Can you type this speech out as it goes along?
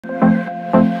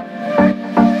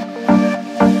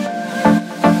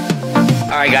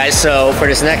Alright guys, so for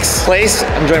this next place,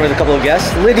 I'm joined with a couple of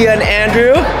guests, Lydia and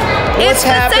Andrew. What's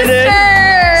happening?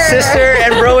 Sister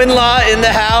and bro-in-law in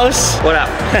the house. What up?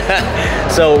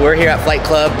 So we're here at Flight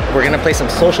Club. We're gonna play some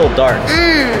social darts.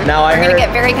 Now we're gonna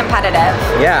get very competitive.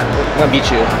 Yeah, I'm gonna beat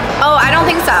you. Oh, I don't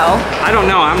think so. I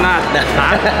don't know. I'm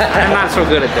not so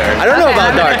good at darts. I don't know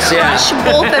about darts. Yeah. Crush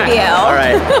both of you. All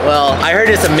right. Well, I heard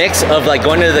it's a mix of like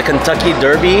going to the Kentucky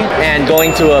Derby and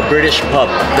going to a British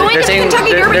pub. Going to the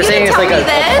Kentucky Derby. They're saying it's like a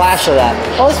clash of that.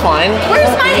 Oh, it's fine.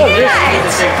 Where's my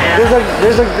hat?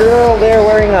 There's a girl there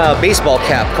wearing a baseball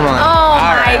cap. Come on. Oh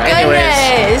my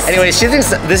goodness. Anyways, she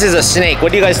thinks this is a snake.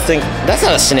 What do you guys think? That's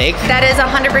not a snake. That is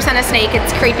 100% a snake.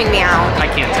 It's creeping me out. I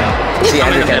can't tell. See,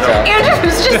 Andrew can't tell.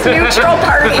 Andrew's just neutral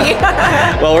party.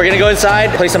 Well, we're gonna go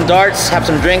inside, play some darts, have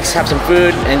some drinks, have some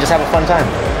food, and just have a fun time.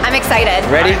 I'm excited.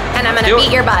 Ready? And I'm gonna beat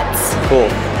your butts.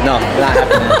 Cool. No, not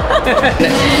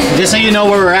happening. Just so you know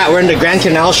where we're at, we're in the Grand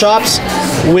Canal shops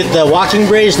with the walking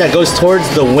bridge that goes towards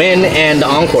the Wynn and the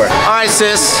Encore. All right,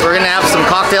 sis, we're gonna have some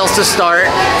cocktails to start,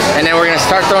 and then we're gonna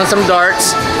start throwing some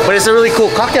darts. But it's a really cool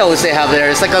cocktail list they have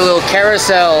there. It's like a little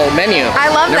carousel menu.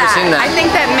 I love Never that. seen that. I think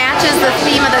that matches the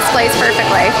theme of this place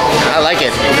perfectly. I like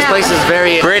it. This place is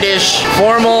very British,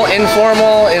 formal,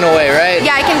 informal in a way, right?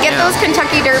 Yeah, I can get those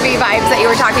Kentucky Derby vibes that you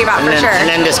were talking about for sure. And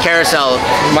then this carousel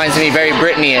reminds me very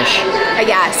Britney-ish.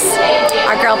 Yes,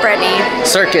 our girl Brittany.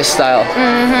 Circus style.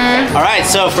 All right,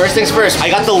 so first things first,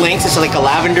 I got the links. It's like a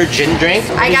lavender gin drink.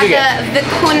 I got the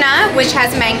Vicuna, which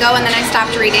has mango, and then I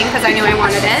stopped reading because I knew I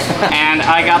wanted it. And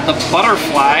I got the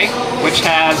Butterfly, which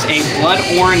has a blood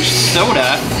orange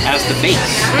soda as the base.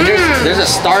 There's a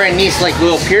star anise like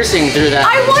little piercing through that.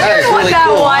 I wondered what really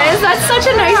that cool, was. That's such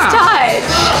a nice touch.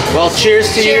 Well, cheers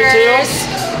to you too.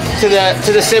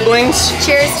 To the siblings.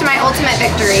 Cheers to my ultimate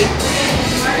victory.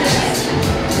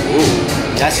 Ooh,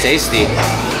 that's tasty.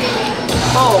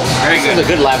 Oh, very good. This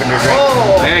is a good lavender drink.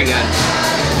 Oh, very good.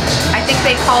 I think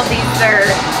they called these their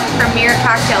premier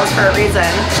cocktails for a reason.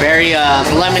 Very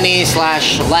lemony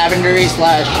slash lavendery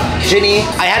slash ginny.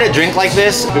 I had a drink like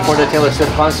this before the Taylor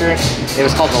Swift concert. It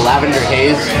was called the Lavender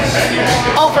Haze.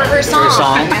 Oh, for her song.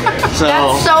 So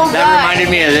that's so good. That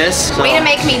reminded me of this. So. Way to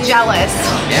make me jealous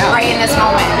right in this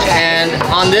moment, Jay. And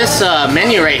on this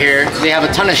menu right here, they have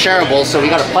a ton of shareables, so we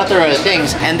got a plethora of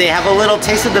things. And they have a little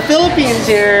taste of the Philippines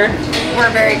here. We're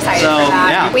very excited for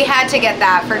that. Yeah. We had to get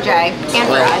that for Jay and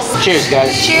for us. Cheers,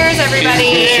 guys. Cheers,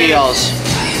 everybody. Cheers.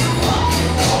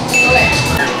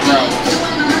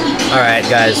 Alright,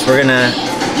 guys, we're gonna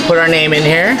put our name in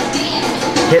here.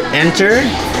 Hit enter.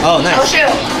 Oh, nice. Oh,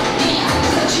 shoot.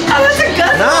 Oh, that's a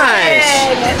good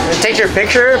one. Take your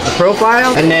picture,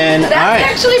 profile, and then, that's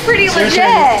actually pretty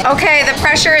legit. Okay, the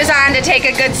pressure is on to take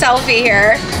a good selfie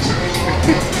here.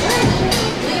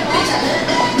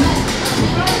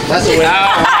 That's the way.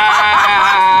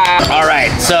 All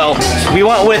right, so we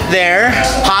went with their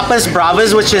Papas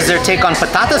Bravas, which is their take on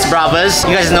Patatas Bravas.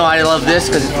 You guys know I love this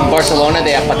because in Barcelona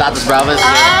they have Patatas Bravas.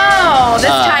 Oh, this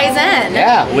ties in.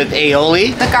 Yeah, with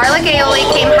aioli. The garlic aioli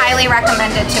came highly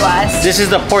recommended to us. This is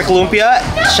the pork lumpia.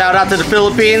 Shout out to the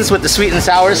Philippines with the sweet and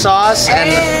sour sauce.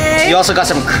 And you also got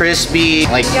some crispy,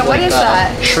 like, what is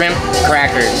that? Shrimp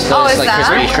crackers. So it's is like that?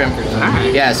 crispy shrimp.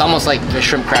 Yeah, it's almost like a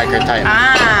shrimp cracker type.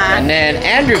 And then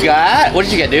Andrew got, what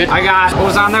did you get, dude? I got, what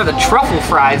was on there? The truffle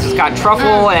fries. It's got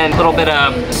truffle and a little bit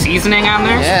of seasoning on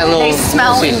there. Yeah, a little seasoning. It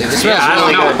smells really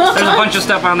good. There's a bunch of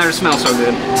stuff on there that smells so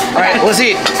good. All right, let's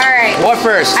eat. All right. What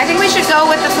first? I think we should go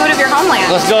with the food of your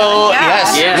homeland. Let's go.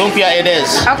 Yes, lumpia it is.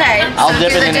 Okay. I'll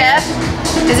dip it in dip.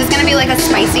 Is this gonna be like a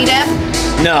spicy dip?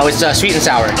 No, it's sweet and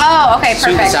sour. Oh, okay, perfect.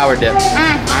 Sweet and sour dip.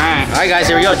 All right, guys,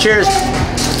 here we go. Cheers.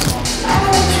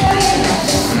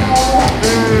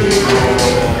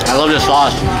 I love this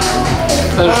sauce.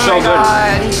 It's so good.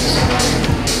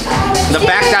 The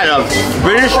fact that a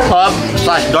British pub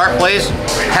slash dark place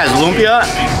has lumpia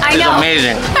is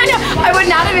amazing. I know. I would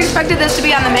not have expected this to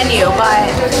be on the menu, but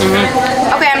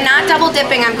okay, I'm not double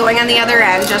dipping. I'm going on the other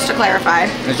end, just to clarify.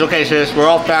 It's okay, sis. We're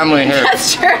all family here.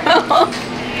 That's true.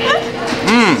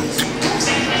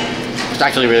 It's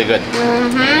actually really good.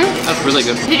 That's really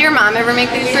good. Did your mom ever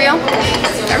make these for you?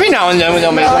 Every now and then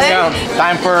they'll make them down.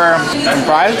 Time for some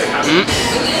fries.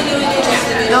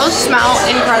 Those smell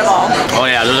incredible. Oh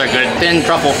yeah, those are good. Thin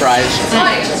truffle fries.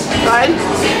 Good.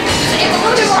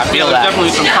 I feel that.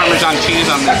 Definitely some Parmesan cheese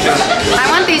on there too. I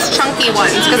want these chunky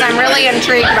ones because I'm really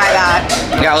intrigued by that.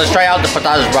 Yeah, let's try out the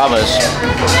Patatas Bravas.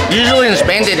 Usually in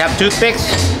Spain they'd have toothpicks.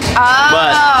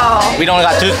 But we don't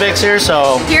got toothpicks here,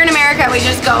 so here in America we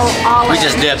just go all in. We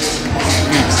just dip.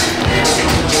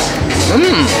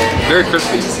 Very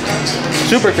crispy.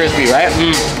 super crispy, right?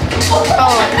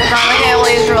 Oh, the garlic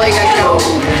aioli is really good too.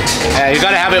 Yeah, you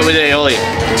gotta have it with the aioli.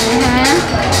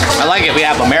 I like it. We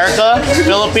have America,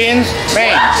 Philippines,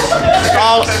 Spain. It's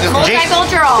all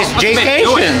multicultural. It's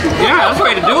Jaycation. Yeah, that's the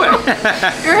way to do it.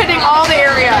 You're hitting all the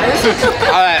areas.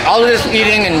 Alright, all of this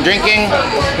eating and drinking,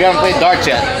 we haven't played darts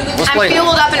yet. I'm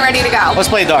fueled up and ready to go.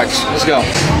 Let's play darts. Let's go.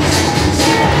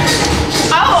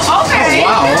 Oh, okay. Oh,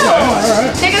 wow.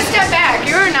 Right. Take a step back.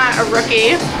 You're not a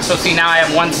rookie. So see, now I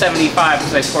have 175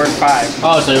 because I scored 5.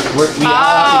 Oh, so we all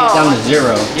have to get down to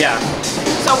 0. Yeah.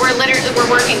 So we're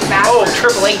working Oh, backwards.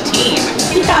 triple 18.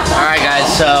 Yeah. Alright guys,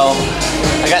 so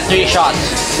I got 3 shots.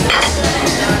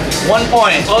 1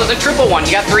 point. Well, it was a triple one.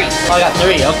 You got 3. Oh, I got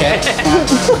 3, okay.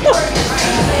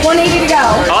 180 to go.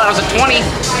 Oh, that was a 20.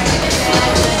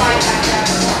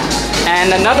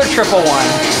 And another triple one.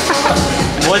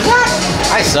 What's that?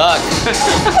 I suck.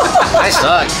 I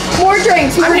suck. More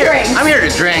drinks, more drinks. I'm here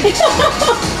to drink.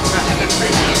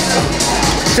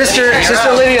 Sister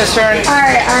Lydia's turn. All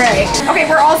right. Okay,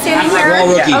 we're all standing here. We're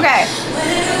all rookie. Okay.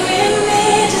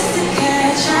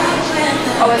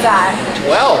 What was that?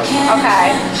 12.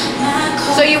 Okay.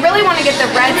 So you really want to get the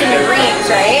reds and the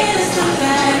greens, right?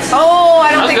 Oh,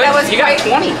 I don't think that was You got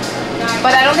 20.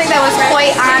 But I don't think that was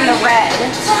quite on the red.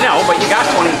 No, but you got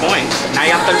 20 points. Now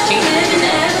you got 13.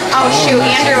 Oh shoot,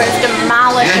 Andrew is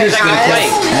demolishing Andrew's gonna us. play.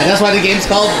 And that's why the game's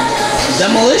called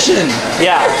Demolition.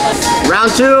 Yeah. Round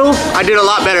 2, I did a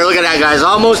lot better. Look at that, guys.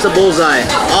 Almost a bullseye.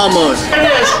 Almost. There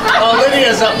it is. Oh,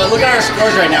 Lydia's up, but look at our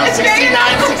scores right now.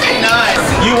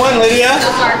 69-69. You won, Lydia,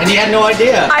 and you had no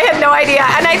idea. I had no idea,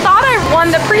 and I thought I won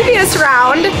the previous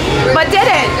round, but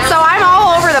didn't. So I'm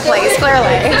all over the place,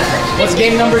 clearly. What's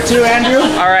game number 2, Andrew?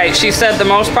 All right, she said the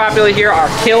most popular here are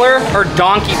Killer or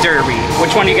Donkey Derby.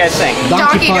 Which one do you guys think?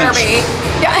 Donkey punch. Derby.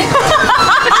 Yeah.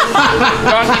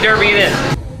 Donkey Derby it is.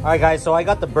 All right, guys, so I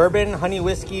got the bourbon, honey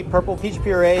whiskey, purple peach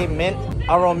puree, mint,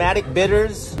 aromatic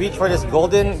bitters. Reach for this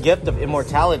golden gift of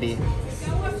immortality.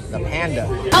 The panda.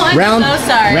 Oh, I'm so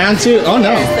sorry. Round 2. Oh,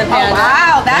 no. There's the Oh panda.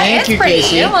 wow, that Thank is you, pretty.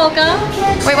 Casey. You're welcome.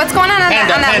 Wait, what's going on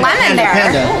Panda, that panda, lemon panda, there?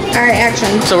 panda. All right,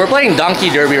 action. So we're playing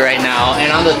Donkey Derby right now, and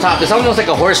on the top, it's almost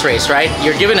like a horse race, right?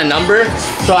 You're given a number,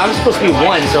 so I'm supposed to be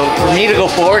 1. So for me to go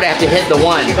forward, I have to hit the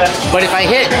 1. But if I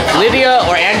hit Lydia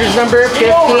or Andrew's number,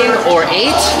 15 or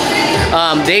 8,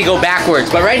 they go backwards.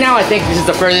 But right now, I think this is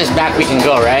the furthest back we can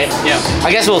go, right? Yeah.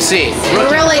 I guess we'll see. We're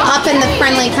really up in the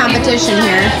friendly competition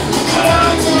here.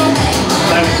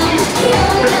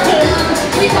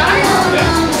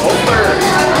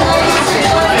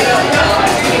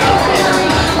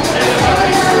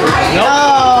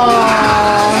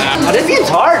 Oh, this game's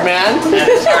hard, man.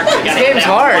 It's hard to This get game's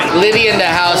hard. Lydia in the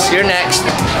house, you're next.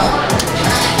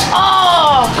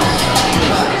 Oh!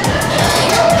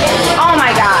 Oh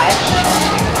my gosh.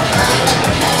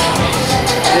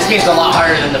 This game's a lot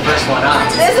harder than the first one, huh?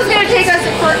 This is gonna take us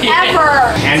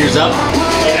forever. Andrew's up.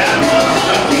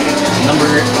 Number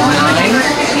 9.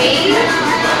 8.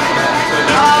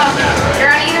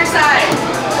 You're on either side.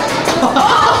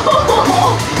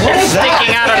 What is that?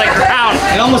 Sticking out of the ground.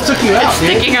 It almost took you out,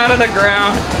 dude. Sticking out of the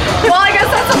ground. Well, I guess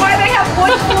that's why they have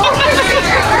wood floors.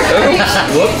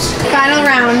 Whoops. Final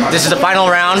round. This is the final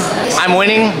round. I'm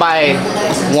winning by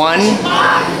 1.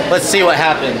 Let's see what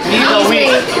happens. Eat the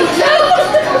wheat.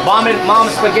 Mom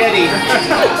spaghetti.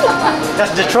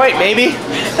 That's Detroit, baby.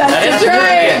 That's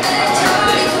Detroit.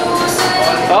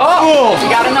 Oh! You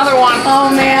got another one. Oh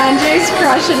man, Jay's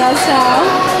crushing us now.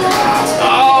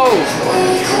 Oh!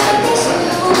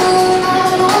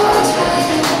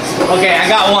 Okay, I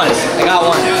got 1. I got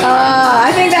 1.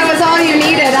 I think that was all you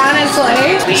needed,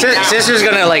 honestly. Sister's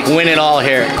gonna like win it all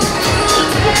here.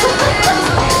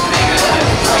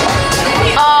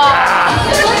 Oh,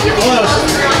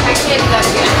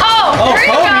 there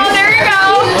you Kobe. go, there you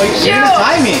go. You're gonna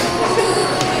tie me.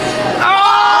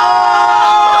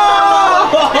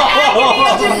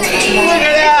 Look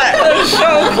at that! So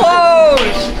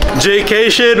close!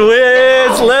 Jaycation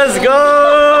wins! Let's go!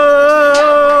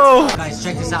 Guys,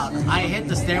 check this out. I hit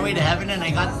the stairway to heaven and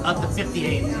I got up to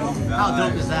 58. How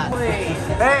dope is that? Hey,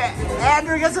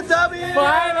 Andrew gets a W!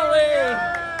 Finally!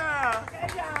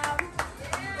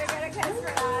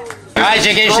 Alright,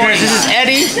 Jaycationers, this is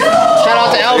Eddie. Shout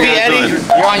out to LB Eddie.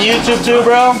 You're on YouTube too,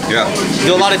 bro. Yeah.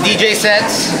 Do a lot of DJ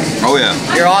sets. Oh yeah.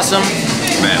 You're awesome.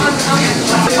 Man.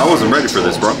 I wasn't ready for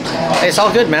this, bro. It's all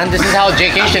good, man. This is how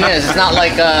Jaycation is. It's not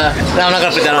like, no, I'm not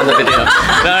gonna put that on the video.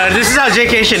 No, this is how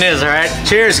Jaycation is, alright?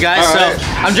 Cheers, guys. All right. So,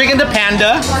 I'm drinking the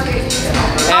Panda.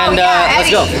 And let's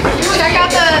go. Check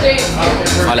out the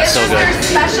Oh, that's so good.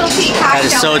 specialty cocktail. That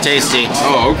is so tasty.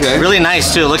 Oh, okay. Really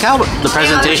nice, too. Look how the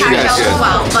presentation They have is. other cocktails as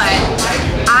well, but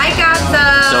I got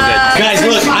So good. Guys,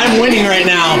 look, I'm winning right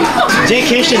now.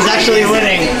 Jaycation's actually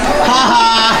winning.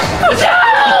 Ha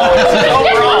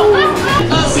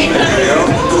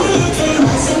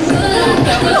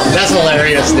That's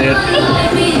hilarious, dude.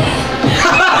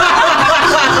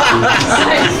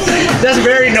 That's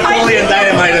very Napoleon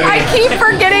Dynamite of me. I keep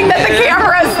forgetting that the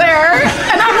camera's there,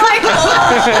 and I'm like,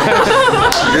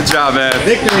 Good job, man.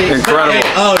 Victory. Incredible.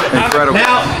 Hey, Incredible.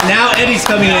 Now Eddie's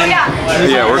coming in.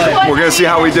 Yeah, we're gonna see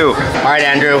how we do. All right,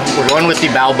 Andrew, we're going with the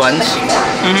bao buns.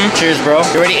 Cheers, bro.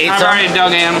 You already ate I've some? already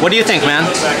dug in. What do you think, man?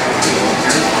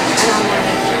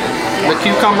 The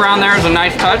cucumber on there is a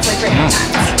nice touch.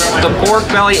 The pork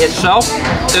belly itself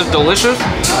is delicious.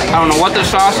 I don't know what the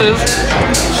sauce is.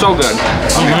 So good.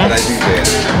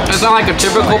 It's not like a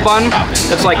typical bun.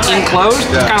 It's like enclosed.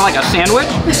 It's kind of like a sandwich.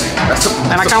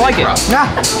 And I kind of like it. Yeah.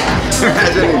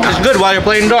 It's good while you're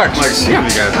playing darts.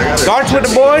 Darts with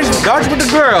the boys, darts with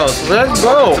the girls. Let's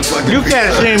go. You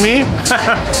can't see me.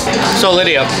 So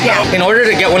Lydia, in order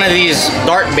to get one of these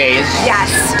dart bays, yes.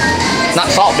 not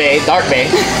salt bay, dart bay,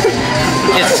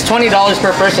 it's $20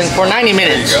 per person for 90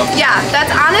 minutes. Yeah,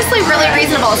 that's honestly really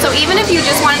reasonable. So even if you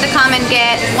just wanted to come and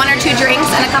get 1 or 2 drinks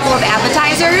and a couple of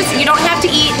appetizers, you don't have to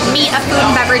meet a food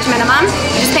and beverage minimum.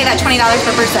 You just pay that $20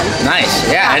 per person. Nice,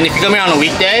 yeah. And if you come here on a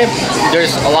weekday,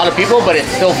 there's a lot of people, but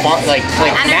it's still fun, like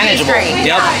manageable. Free.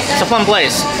 Yep, it's a fun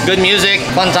place. Good music,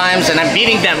 fun times, and I'm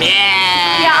beating them.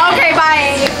 Yeah, okay,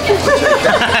 bye.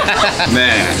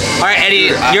 Man. All right,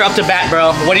 Eddie, you're up to bat,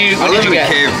 bro. What did you get?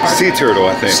 Cave sea turtle,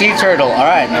 I think. Sea turtle. All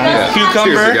right, man. Yeah.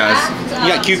 Cucumber. Cheers, guys.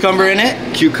 You got cucumber in it?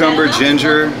 Cucumber,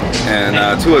 ginger, and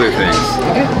 2 other things.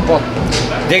 Okay, well,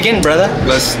 dig in, brother.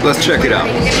 Let's check it out.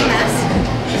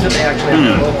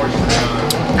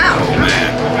 Oh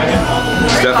man,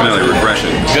 it's definitely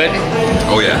refreshing. Good.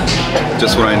 Oh yeah,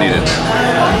 just what I needed.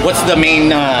 What's the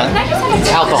main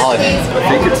alcohol in it? I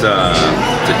think it's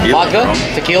tequila. Vodka?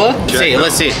 Tequila?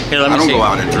 Let's see. Here, let me see. I don't go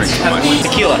out and drink too much.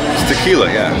 Tequila. It's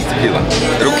tequila, yeah, it's tequila.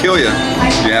 It'll kill you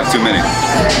if you have too many.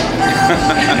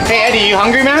 Hey Eddie, you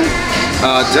hungry, man?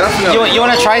 Definitely. You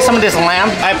want to try some of this lamb?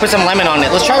 I put some lemon on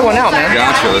it. Let's try one out, man.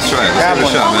 Gotcha, let's try it. Let's give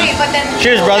it a shot, man.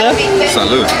 Cheers, brother.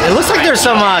 Salud. It looks like there's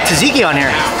some tzatziki on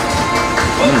here.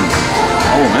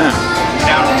 Oh man.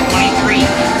 Down to 23.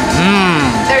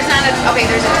 There's not a, okay,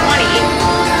 there's a 20.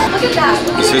 Look at that.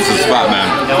 This hits the spot, man.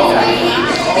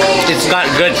 It's got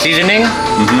good seasoning.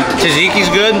 Tzatziki's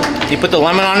good. You put the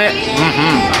lemon on it.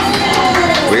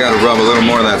 We gotta rub a little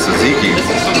more of that tzatziki.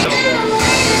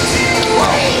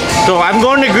 So I'm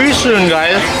going to Greece soon,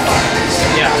 guys.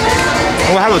 Yeah.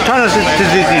 We'll have a ton of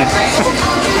tzatziki.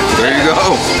 There you go.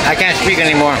 I can't speak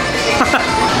anymore.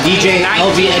 DJ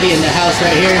LV Eddie in the house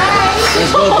right here.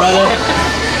 Let's go, brother.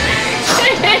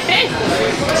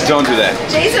 Don't do that.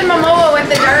 Jason Momoa with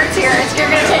the darts here. You're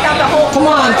gonna take out the whole. Come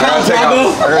on, I gotta take out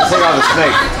the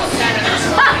snake.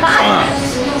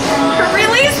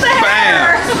 Release the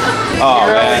hair. Oh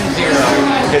man.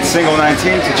 Hit single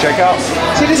 19 to check out.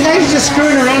 See, this guy's just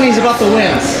screwing around. He's about to win.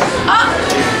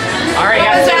 All right,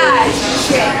 What was got 2. that?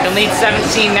 Shit. You'll need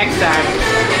 17 next time.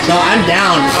 No, I'm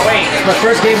down. Oh wait. It's the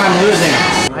first game I'm losing.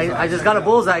 I just got a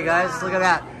bullseye, guys. Look at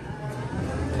that.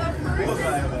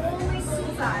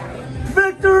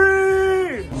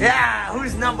 Victory! Yeah,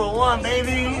 who's number 1,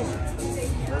 baby?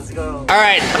 Let's go. All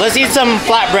right, let's eat some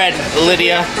flatbread,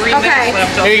 Lydia. 3 Okay.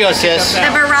 minutes left. Here you go, sis.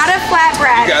 The burrata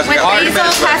flatbread You guys with got 30 basil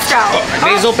minutes left. pesto.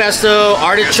 Basil pesto,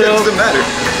 artichoke, Doesn't matter.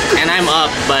 and I'm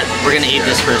up, but we're gonna eat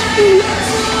this first.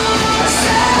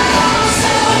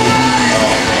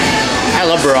 I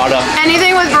love burrata.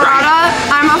 Anything with burrata,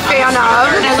 I'm a fan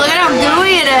of. And look at how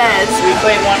gooey it is. We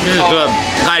played one This is called, good.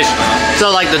 Guys, so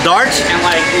like the darts, and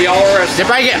like we all were. they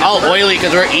probably get all oily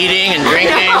because we're eating and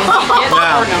drinking. Get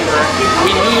our number.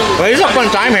 We knew. But it's a fun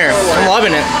time here. I'm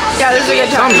loving it. Yeah, this is a good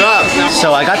time. Thumbs up.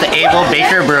 So I got the Abel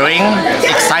Baker Brewing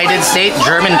Excited State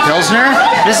German Pilsner.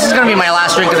 This is gonna be my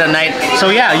last drink of the night. So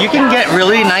yeah, you can get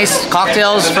really nice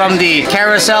cocktails from the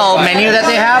carousel menu that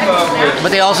they have, but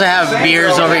they also have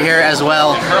beers over here as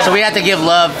well. So we had to give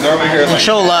love and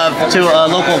show love to a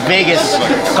local Vegas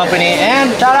company. And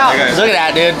shout out. Look at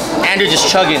that, dude. Andrew just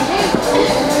chugging.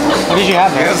 What did you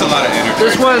have, He man? has a lot of energy.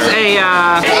 This was a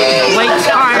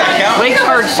Lake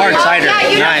Hard Hard cider. Yeah,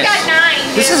 you Nice. just got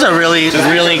 9. This is a really,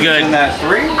 really good In that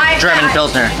 3? German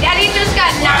Pilsner. Daddy just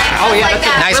got 9. Oh, yeah, Like that's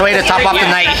a that. Nice way to top off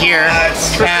the night here.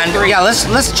 And yeah, let's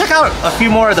check out a few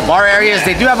more of the bar areas.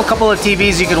 They do have a couple of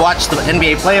TVs you could watch the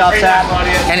NBA playoffs at,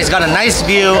 and it's got a nice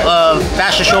view of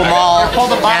Fashion Show Mall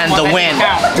and the Wynn.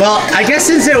 Well, I guess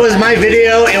since it was my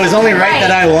video, it was only right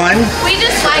that I won. We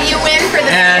just let you win for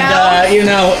the And video. you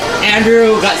know,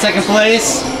 Andrew got second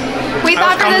place. We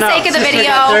thought for the sake of the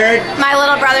video, my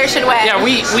little brother should win. Yeah,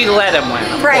 we let him win.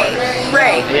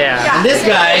 Right. Yeah. And this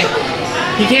guy,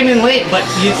 he came in late, but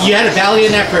you had a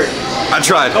valiant effort. I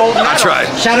tried. I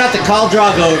tried. Shout out to Khal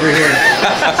Drago over here.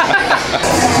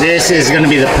 This is going to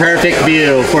be the perfect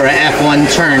view for an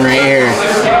F1 turn right here.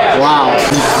 Wow.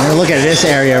 And look at this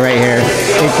area right here.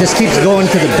 It just keeps going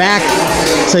to the back,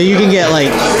 so you can get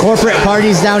like corporate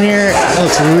parties down here. It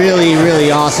looks really,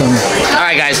 really awesome. All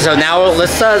right, guys. So now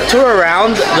let's tour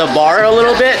around the bar a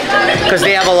little bit, because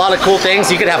they have a lot of cool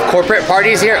things. You could have corporate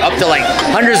parties here, up to like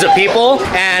hundreds of people.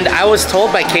 And I was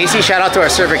told by Casey, shout out to our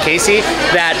server Casey,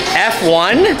 that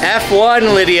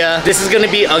F1 Lydia, this is going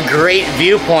to be a great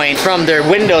viewpoint from their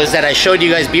windows that I showed you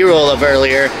guys B-roll of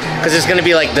earlier, because it's going to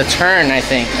be like the turn, I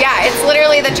think. Yeah, it's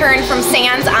literally the turn from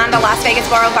Sands onto Las Vegas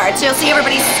Boulevard. So you'll see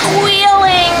everybody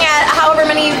squealing at however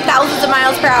many thousands of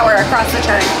miles per hour across the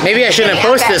turn. Maybe I shouldn't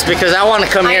post this, because I want to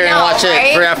come here and watch it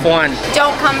for F1.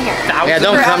 Don't come here. Yeah,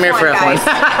 don't come here for F1.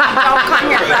 Don't come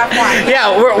here for F1.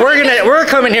 Yeah, we're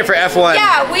coming here for F1.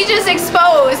 Yeah, we just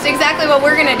exposed exactly what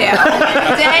we're gonna do.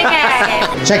 Dang it.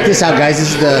 Check this out, guys.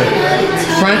 This is the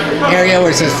front area where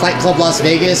it says Flight Club Las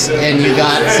Vegas, and you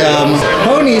got some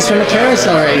ponies from the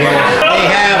carousel right here. They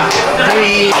have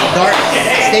 3 dart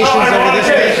stations over this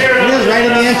way. It is right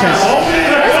in the entrance.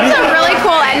 This is a really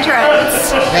cool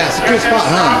entrance. Yeah, it's a cool spot,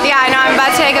 huh? Yeah, I know. I'm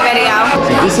about to take a video.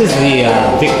 So this is the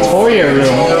Victoria room,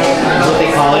 is what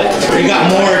they call it. You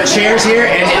got more chairs here,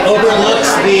 and it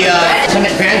overlooks the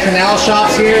Grand Canal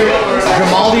shops here.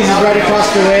 Grimaldi's is right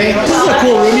across the way. This is a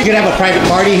cool room. You can have a private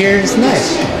party here. It's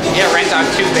nice. Yeah, rent out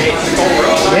 2 bays, whole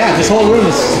room. Yeah, this whole room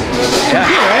is cool,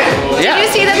 right? Yeah. Did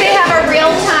you see that they have a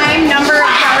real-time number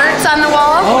of darts on the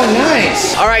wall? Oh,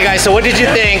 nice. All right, guys. So what did you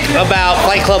think about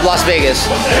Flight Club Las Vegas?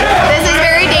 This is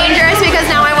very dangerous, because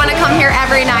now I want to come here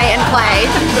every night and play.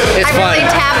 It's I fun. really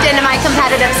tapped into my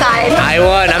competitive side. I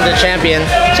won. I'm the champion.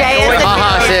 Jay is the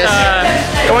sis.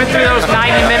 Going through those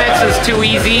 90 minutes is too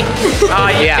easy.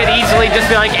 You could easily just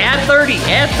be like, add 30,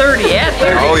 add 30, add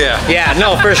 30. Oh yeah. Yeah,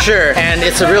 no, for sure. And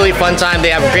it's a really fun time. They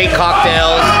have great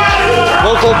cocktails,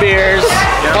 local beers,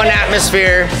 fun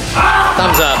atmosphere.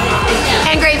 Thumbs up.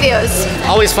 And great views.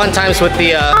 Always fun times with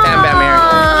the Fam Bam here.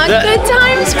 Good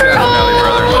times for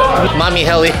all. Mommy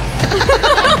Helly.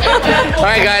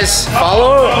 Alright guys,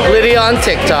 follow Lydia on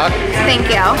TikTok. Thank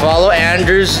you. Follow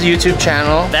Andrew's YouTube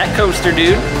channel. That coaster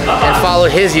dude. And follow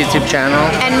his YouTube channel.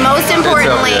 And most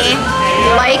importantly,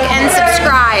 like and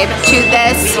subscribe to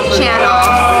this channel,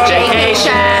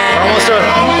 Jaycation.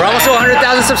 We're almost to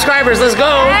 100,000 subscribers. Let's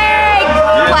go. Hey!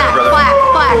 Clap, clap,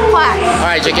 clap, clap.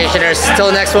 Alright, Jaycationers, till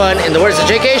the next one. In the words of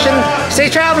Jaycation, stay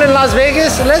traveling Las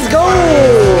Vegas. Let's go.